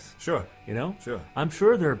the place. Sure. You know. Sure. I'm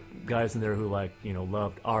sure there are guys in there who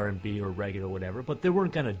loved R&B or reggae or whatever, but they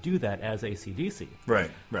weren't going to do that as AC/DC.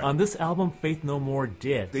 Right. Right. On this album, Faith No More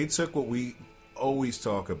did. They took what we always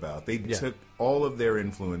talk about. They Yeah. took all of their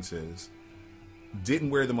influences, didn't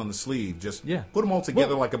wear them on the sleeve, just put them all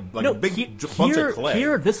together like a big bunch of clay.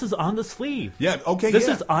 Here, this is on the sleeve. Yeah, okay, This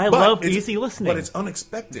yeah. is I But love it's- easy listening. But it's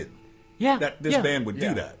unexpected Yeah, that this yeah, band would Yeah.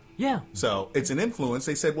 do that. Yeah. So it's an influence.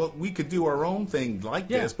 They said, well, we could do our own thing like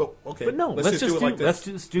Yeah. this, but okay. But no, let's just do it like this. let's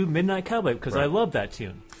just do Midnight Cowboy because I Right. love that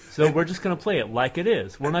tune. So we're just going to play it like it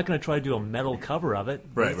is. We're not going to try to do a metal cover of it.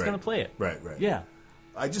 We're Right, just right. going to play it. Right. Yeah.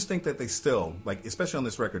 I just think that they still, like, especially on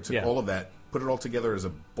this record, took Yeah. all of that, put it all together as a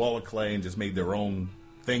ball of clay and just made their own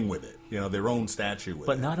thing with it. Their own statue with it.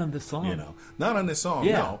 But not on this song. Not on this song,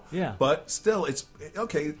 Yeah, no. yeah. But still, it's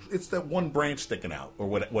okay. It's that one branch sticking out, or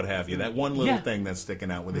what have you. That one little Yeah. Mm-hmm. thing that's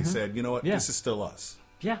sticking out where they said, you know what, Yeah. this is still us.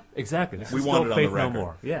 Yeah, exactly. This We is want still it on the Faith No record.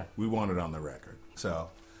 More. Yeah. We want it on the record. So,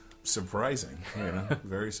 surprising, very I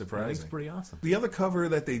think it's surprising. pretty awesome. The other cover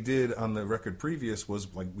that they did on the record previous was,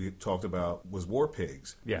 like we talked about, was War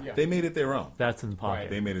Pigs. Yeah. Yeah. They made it their own. That's in the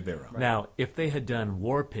pocket. They made it their own. Now, if they had done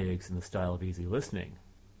War Pigs in the style of Easy Listening,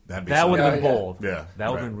 That'd be That would have something. been Yeah, bold. yeah.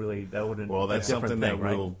 That would have Right. been really. That would have. Well, that's a different something thing, that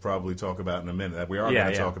right? we'll probably talk about in a minute. That we are Yeah,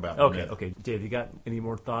 going to yeah. talk about in a Okay, minute. okay. Dave, you got any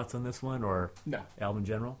more thoughts on this one or No. album in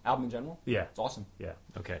general? Album in general? Yeah. It's awesome. Yeah.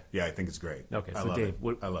 Okay. Yeah, I think it's great. Okay. I So love Dave, it.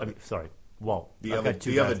 what, I love mean, it. sorry, Walt. The I've other- got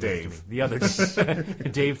two the other guys next to Dave. me. The other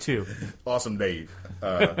Dave too. Awesome, Dave.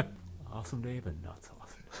 Awesome Dave and not so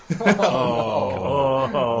awesome.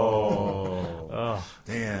 Oh,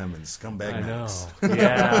 damn, and scumbag I know. Max.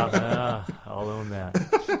 Yeah, I'll own that.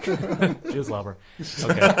 Jizz lover.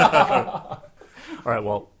 Okay. All right.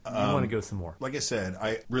 Well, you want to go some more? Like I said,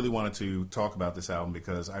 I really wanted to talk about this album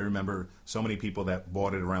because I remember so many people that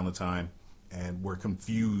bought it around the time and were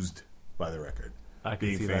confused by the record. I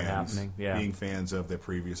can see that happening, yeah. Being fans of their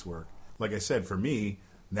previous work. Like I said, for me,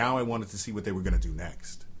 now I wanted to see what they were going to do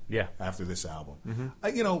next. Yeah. After this album.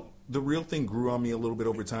 Mm-hmm. The real thing grew on me a little bit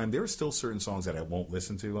over time. There are still certain songs that I won't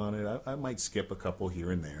listen to on it. I might skip a couple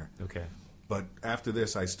here and there. Okay. But after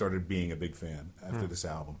this, I started being a big fan after this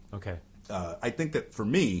album. Okay. I think that for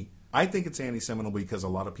me, I think it's anti-seminal because a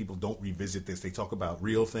lot of people don't revisit this. They talk about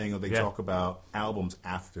Real Thing or they talk about albums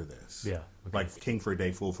after this. Yeah. Okay. Like King for a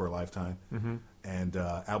Day, Fool for a Lifetime, and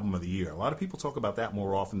Album of the Year. A lot of people talk about that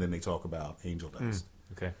more often than they talk about Angel Dust.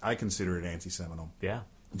 Okay. I consider it anti-seminal. Yeah.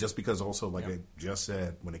 Just because also, like I just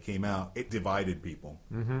said, when it came out, it divided people.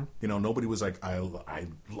 Mm-hmm. Nobody was like, I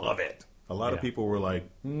love it. A lot of Yeah. people were like,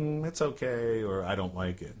 it's okay, or I don't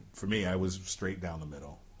like it. For me, I was straight down the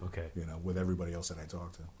middle. Okay. With everybody else that I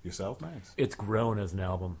talked to. Yourself, Max? It's grown as an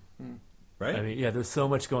album. Right? I mean, yeah, there's so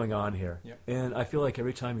much going on here. Yep. And I feel like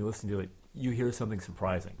every time you listen to it, you hear something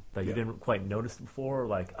surprising that you Yeah. didn't quite notice before.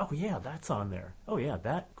 Like, oh, yeah, that's on there. Oh, yeah,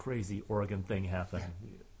 that crazy Oregon thing happened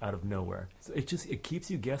out of nowhere. So it keeps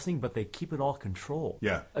you guessing, but they keep it all controlled.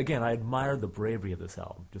 Yeah. Again, I admire the bravery of this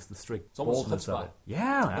album, just the straight almost boldness of chutzpah. it.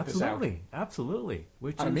 Yeah, Put this out. absolutely.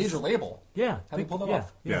 Which On a is major label. Yeah. How they pulled it yeah,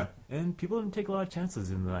 off. Yeah. And people didn't take a lot of chances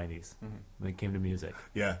in the 90s when it came to music.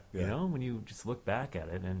 Yeah. Yeah. When you just look back at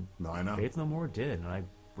it, and No, I know. Faith No More did, and I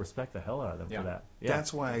respect the hell out of them Yeah. for that. Yeah.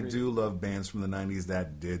 That's why I do love bands from the 90s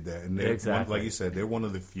that did that. And they're Exactly. like you said, they're one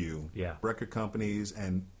of the few. Yeah. Record companies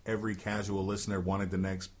and every casual listener wanted the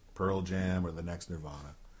next Pearl Jam or the next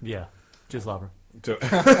Nirvana. Yeah. Jizz lover.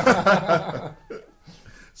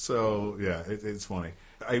 So yeah, it's funny.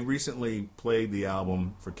 I recently played the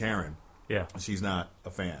album for Karen. Yeah. She's not a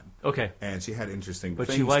fan. Okay. And she had interesting But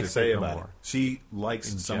she things likes to say Faith No about it. More. She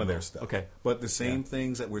likes In some of their general. stuff. Okay. But the same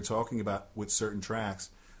things that we're talking about with certain tracks,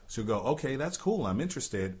 she'll go, okay, that's cool. I'm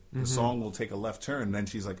interested. Mm-hmm. The song will take a left turn. And then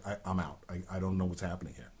she's like, I'm out. I don't know what's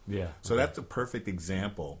happening here. Yeah. So that's a perfect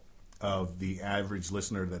example of the average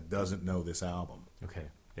listener that doesn't know this album. Okay.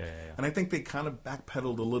 Yeah. And I think they kind of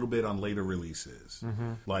backpedaled a little bit on later releases,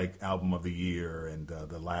 like Album of the Year and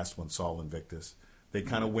the last one, Sol Invictus. They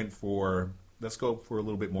kind of went for, let's go for a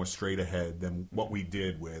little bit more straight ahead than what we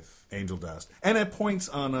did with Angel Dust. And at points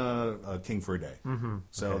on King for a Day.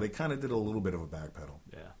 So they kind of did a little bit of a backpedal.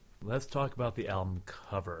 Yeah. Let's talk about the album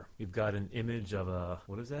cover. You've got an image of a,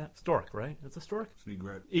 what is that? Stork, right? It's a stork?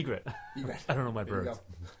 Egret. Egret. Egret. I don't know my There you birds.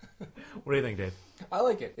 go. What do you think, Dave? I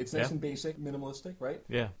like it. It's nice Yeah? and basic, minimalistic, right?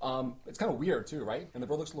 Yeah. It's kind of weird too, right? And the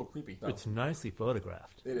bird looks a little creepy. It's nicely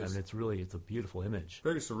photographed. It is. I mean, it's a beautiful image.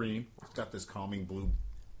 Very serene. It's got this calming blue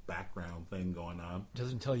background thing going on.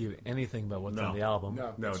 Doesn't tell you anything about what's No. on the album.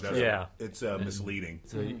 No. No, it It's doesn't. true. Yeah. It's misleading.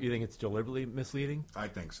 So you think it's deliberately misleading? I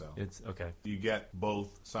think so. It's okay. You get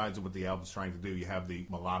both sides of what the album's trying to do. You have the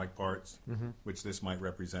melodic parts, which this might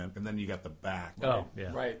represent, and then you got the back. Oh,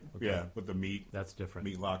 yeah. Right. Yeah, with the meat That's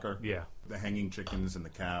different. locker. Yeah. The hanging chickens and the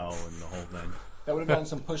cow and the whole thing. That would have gotten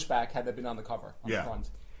some pushback had that been on the cover, on Yeah. the front.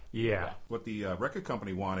 Yeah. What the record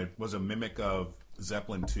company wanted was a mimic of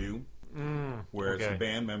Zeppelin 2, where it's okay. the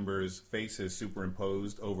band members' faces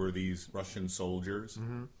superimposed over these Russian soldiers.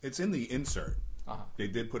 It's in the insert. They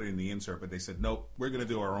did put it in the insert, but they said, nope, we're going to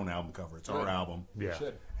do our own album cover. It's our Right. album. Yeah.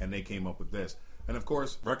 Should. And they came up with this. And of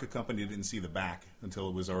course, record company didn't see the back until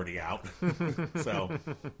it was already out. So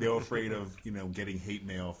they were afraid of, getting hate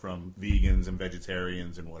mail from vegans and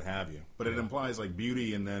vegetarians and what have you. But it implies like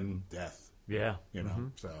beauty and then death, Yeah.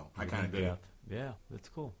 So I kind of dig it. Yeah, that's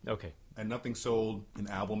cool. Okay. And nothing sold an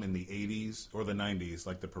album in the 80s or the 90s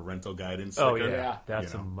like the parental guidance Oh, sticker. yeah. Yeah.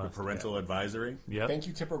 That's a the must. parental advisory. Yep. Thank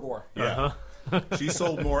you, Tipper Gore. Yeah. She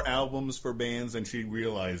sold more albums for bands than she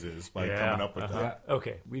realizes by coming up with that.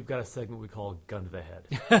 Okay, we've got a segment we call Gun to the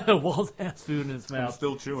Head. Walt has food in his mouth.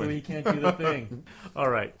 still chewing. So he can't do the thing. All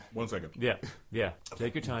right. 1 second. Yeah.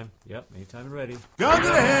 Take your time. Yep, anytime you're ready. Gun to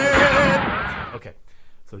the head! Okay.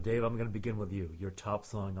 So, Dave, I'm going to begin with you. Your top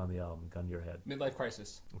song on the album, gun to your head. Midlife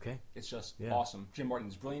Crisis. Okay. It's just Yeah. awesome. Jim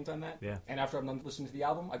Martin's brilliant on that. Yeah. And after I'm done listening to the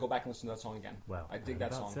album, I go back and listen to that song again. Wow. I dig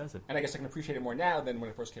That that about song. says it. And I guess I can appreciate it more now than when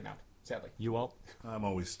it first came out, sadly. You all? I'm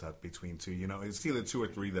always stuck between two. You know, it's either two or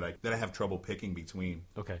three that I have trouble picking between.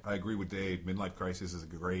 Okay. I agree with Dave. Midlife Crisis is a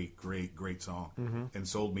great, great, great song, and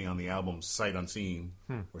sold me on the album Sight Unseen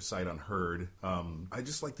or Sight Unheard. I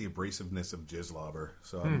just like the abrasiveness of Jizzlobber,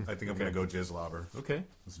 so I think I'm going to go Jizzlobber. Okay.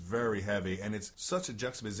 It's very heavy, and it's such a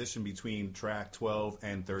juxtaposition between track 12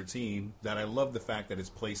 and 13 that I love the fact that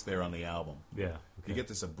it's placed there on the album. Yeah. You Okay. get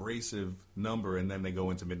this abrasive number, and then they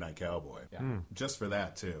go into Midnight Cowboy. Yeah. Just for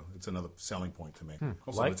that, too. It's another selling point to me.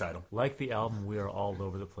 Also Like the title. Like the album, we are all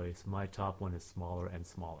over the place. My top one is Smaller and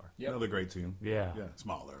Smaller. Yep. Another great tune. Yeah. Yeah,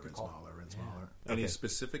 smaller and call. smaller and smaller. Any Okay.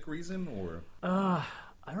 specific reason, or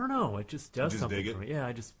I don't know. It just does just something dig it? for me. Yeah,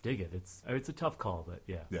 I just dig it. It's a tough call, but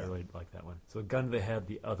yeah, Yeah. I really like that one. So, gun to the head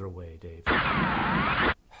the other way, Dave.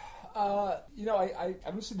 You know, I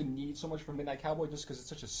don't see the need so much for Midnight Cowboy just because it's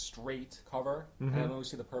such a straight cover, and I don't really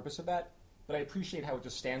see the purpose of that. But I appreciate how it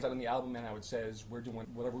just stands out in the album and how it says we're doing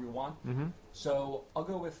whatever we want. So I'll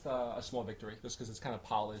go with A Small Victory just because it's kind of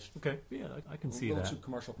polished. Okay. Yeah, I can A see little that. too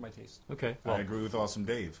commercial for my taste. Okay. I Well, agree with Awesome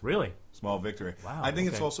Dave. really? Small Victory. Wow, I think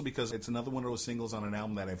it's okay. also because it's another one of those singles on an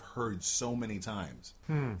album that I've heard so many times.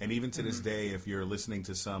 And even to this day, if you're listening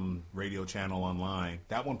to some radio channel online,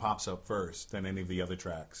 that one pops up first than any of the other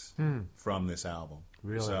tracks from this album.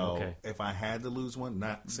 Really? So Okay. if I had to lose one,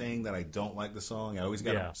 not saying that I don't like the song, I always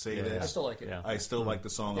got to Yeah, say yeah, this. I still like it. Yeah. I still like the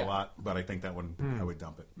song Yeah. a lot, but I think that one, I would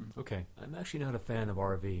dump it. Okay. I'm actually not a fan of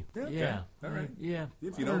RV. Yeah, okay. Yeah. All right. Yeah.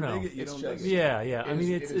 If you I don't don't know. dig it, you It's don't just- dig it. Yeah, yeah. I It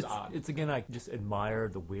mean, is odd. it's again, I just admire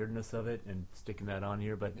the weirdness of it and sticking that on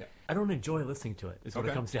here, but Yeah. I don't enjoy listening to it. Is what it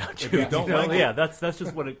Okay. comes down to. If you don't like it- yeah, that's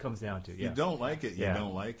just what it comes down to. Yeah. You don't like it, you Yeah.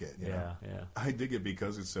 don't like it. you know? Yeah, yeah. I dig it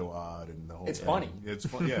because it's so odd and the whole. It's funny. It's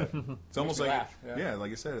fun. Yeah, it's almost me like laugh, yeah.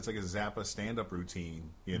 like I said, it's like a Zappa stand-up routine.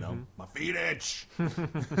 You know, Mm-hmm. my feet itch.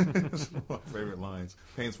 It's one of my favorite lines.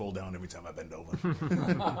 Pants fall down every time I bend over.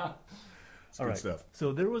 It's All good right. stuff.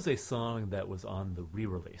 So there was a song that was on the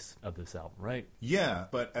re-release of this album, right? Yeah,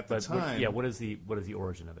 but at the But time, what is the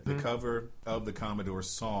origin of it? the cover of the Commodore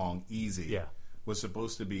song "Easy" Yeah. was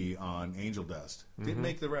supposed to be on Angel Dust. Didn't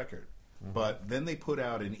make the record, but then they put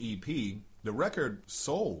out an EP. The record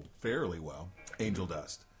sold fairly well, Angel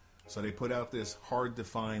Dust. So they put out this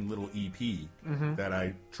hard-to-find little EP that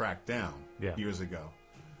I tracked down Yeah. years ago.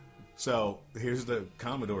 So here's the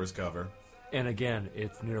Commodore's cover. And again,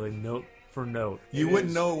 it's nearly note for note. You It wouldn't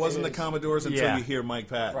is. know it wasn't It the is. Commodores until Yeah. you hear Mike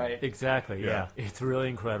Patton. Right. Exactly. Yeah. Yeah. It's really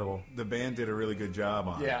incredible. The band did a really good job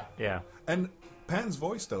on it. Yeah. Yeah. And Patton's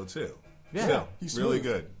voice, though, too. Yeah. Still, He's really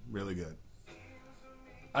smooth. good. Really good.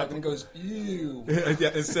 And it goes, ew.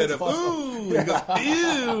 Yeah, instead of ooh, he goes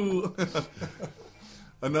ew.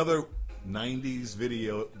 Another 90s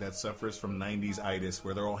video that suffers from 90s itis,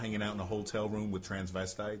 where they're all hanging out in a hotel room with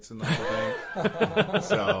transvestites and the whole thing.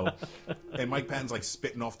 So, and Mike Patton's like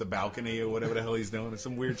spitting off the balcony or whatever the hell he's doing. It's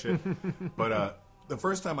some weird shit. But the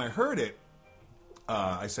first time I heard it,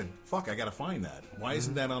 I said, "Fuck, I gotta find that. Why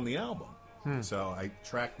isn't that on the album?" So I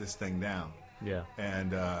tracked this thing down. Yeah.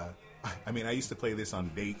 And I mean, I used to play this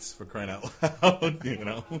on dates, for crying out loud, you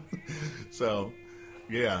know. So,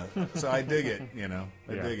 yeah. So I dig it, you know.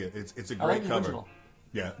 I Yeah. dig it. It's a I like great the cover. original.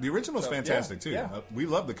 Yeah, the original's So, fantastic yeah, too. yeah. We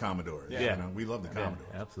love the Commodores. Yeah. You know, we love the Yeah, Commodores.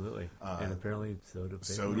 absolutely. And apparently, so do Faith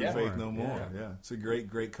So No do Yeah. Faith No More. Yeah. Yeah. It's a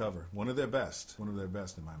great cover. One of their best. One of their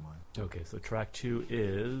best in my mind. Okay, so track 2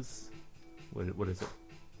 is what is it?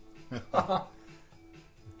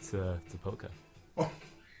 It's a polka. Yeah,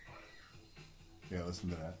 listen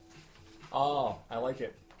to that. Oh, I like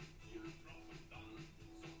it.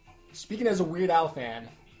 Speaking as a Weird Al fan,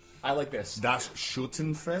 I like this. Das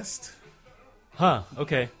Schützenfest. Huh?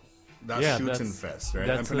 Okay. Das Yeah, Schützenfest, right?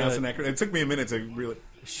 I'm that's, pronouncing that correct. It took me a minute to really.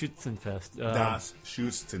 Schützenfest. Das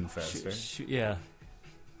Schützenfest, right? Yeah.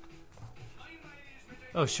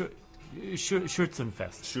 Oh,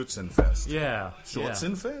 Schürzenfest. Schützenfest. Yeah.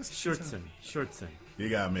 Schürzenfest? Schürzen. You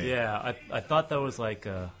got me. Yeah, I thought that was like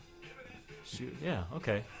yeah,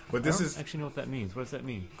 okay. But this I don't is- actually know what that means. What does that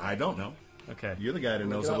mean? I don't know. Okay. You're the guy that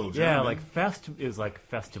knows it a up. little German. Yeah, like fest is like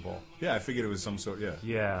festival. Yeah, I figured it was some sort. Yeah.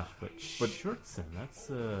 Yeah, but Schürzen, that's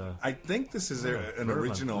I think this is an verb I'm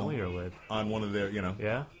original familiar with. on one of their, you know,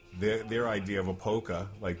 Yeah. their idea of a polka,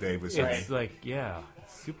 like Dave was saying. It's like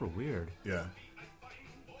it's super weird. Yeah.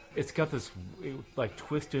 It's got this like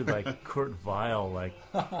twisted like Kurt Weill like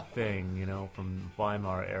thing, you know, from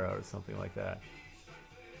Weimar era or something like that.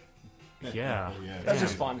 Yeah. Yeah. That's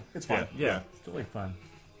just fun. It's fun. Yeah. It's really fun.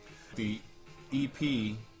 The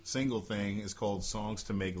EP single thing is called "Songs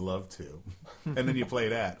to Make Love To," and then you play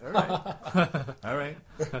that. All right, all right.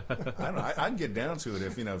 I don't know. I'd get down to it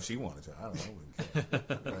if she wanted to. I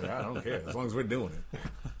don't know. I don't care as long as we're doing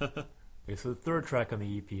it. Okay, so the third track on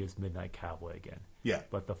the EP is Midnight Cowboy again. Yeah.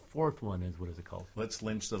 But the fourth one is, what is it called? Let's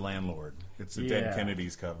Lynch the Landlord. It's the Dead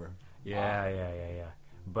Kennedys cover. Yeah.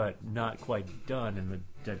 But not quite done in the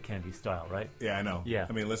Dead Kennedy style, right? Yeah, I know. Yeah.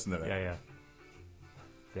 I mean, listen to that. Yeah.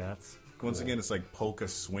 That's cool. Once again, it's like polka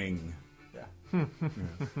swing. Yeah.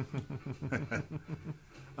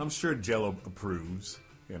 I'm sure Jello approves,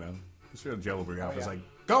 I'm sure Jello will bring out. It's yeah. like,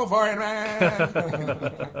 go for it,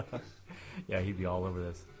 man! Yeah, he'd be all over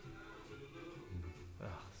this. Oh,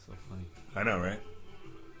 so funny. I know, right?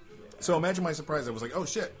 So imagine my surprise. I was like, oh,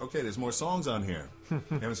 shit, okay, there's more songs on here.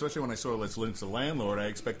 And especially when I saw Let's Lynch the Landlord, I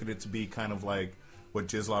expected it to be kind of like what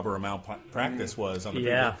Jizzlobber or Malpractice was on the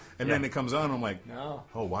video. And then it comes on, I'm like, No.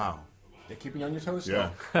 oh, wow. They're keeping you on your toes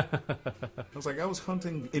Yeah. still. I was like, I was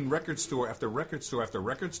hunting in record store after record store after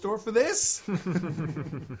record store for this.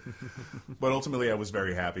 But ultimately, I was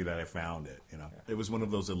very happy that I found it. It was one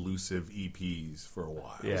of those elusive EPs for a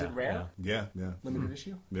while. Yeah. Is it rare? Yeah. Limited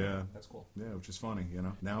issue? Yeah. That's cool. Yeah, which is funny.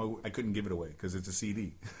 Now I couldn't give it away because it's a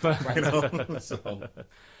CD. Right. So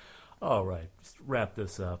All right, just wrap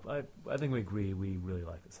this up. I think we agree we really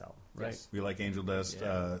like this album, right? Yes. we like Angel Dust.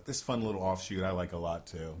 Yeah. This fun little offshoot I like a lot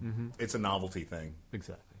too. It's a novelty thing.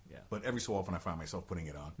 Exactly, yeah. But every so often I find myself putting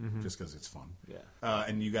it on just because it's fun. Yeah.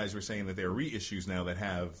 And you guys were saying that there are reissues now that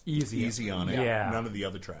have Easy. on it. Yeah. None of the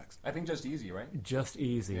other tracks. I think just easy, right? Just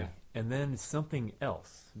Easy. Yeah. And then something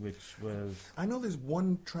else, which was... I know there's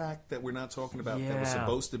one track that we're not talking about that was Yeah.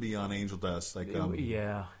 supposed to be on Angel Dust, like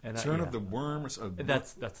yeah. And Turn of the Worm. Or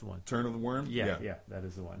That's the one. Turn of the Worm. Yeah, that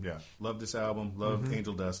is the one. Yeah, love this album. Love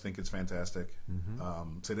Angel Dust. Think it's fantastic.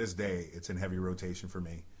 To this day, it's in heavy rotation for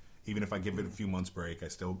me. Even if I give it a few months break, I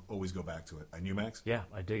still always go back to it. And you, Max? Yeah,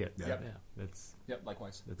 I dig it. Yeah. Yeah, that's Yep,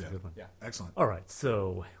 likewise. a good one. Yeah. Excellent. All right,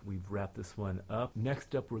 so we've wrapped this one up.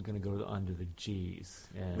 Next up, we're going to go under the G's.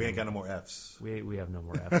 And We ain't got no more Fs. we have no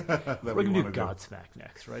more F's. We're we going to do wanna do. Godsmack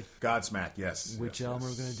next, right? Godsmack, yes. Which yes, album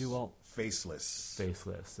yes. are we going to do? Well, Faceless.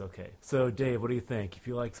 Faceless. Okay. So, Dave, what do you think? You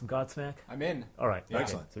feel like some Godsmack? I'm in. All right. Yeah.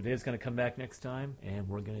 Excellent. So Dave's going to come back next time, and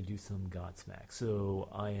we're going to do some Godsmack. So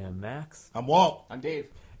I am Max, I'm Walt. I'm Dave.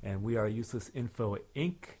 and we are Useless Info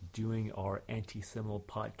Inc., doing our anti-seminal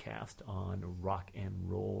podcast on rock and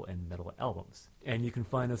roll and metal albums. And you can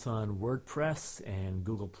find us on WordPress and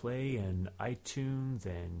Google Play and iTunes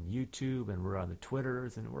and YouTube, and we're on the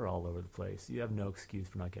Twitters, and we're all over the place. You have no excuse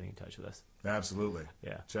for not getting in touch with us. Absolutely.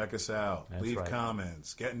 Yeah. Check us out. That's Leave right.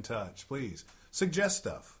 comments. Get in touch, please. Suggest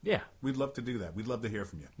stuff. Yeah. We'd love to do that. We'd love to hear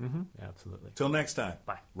from you. Absolutely. Till next time.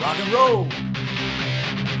 Bye. Rock and roll.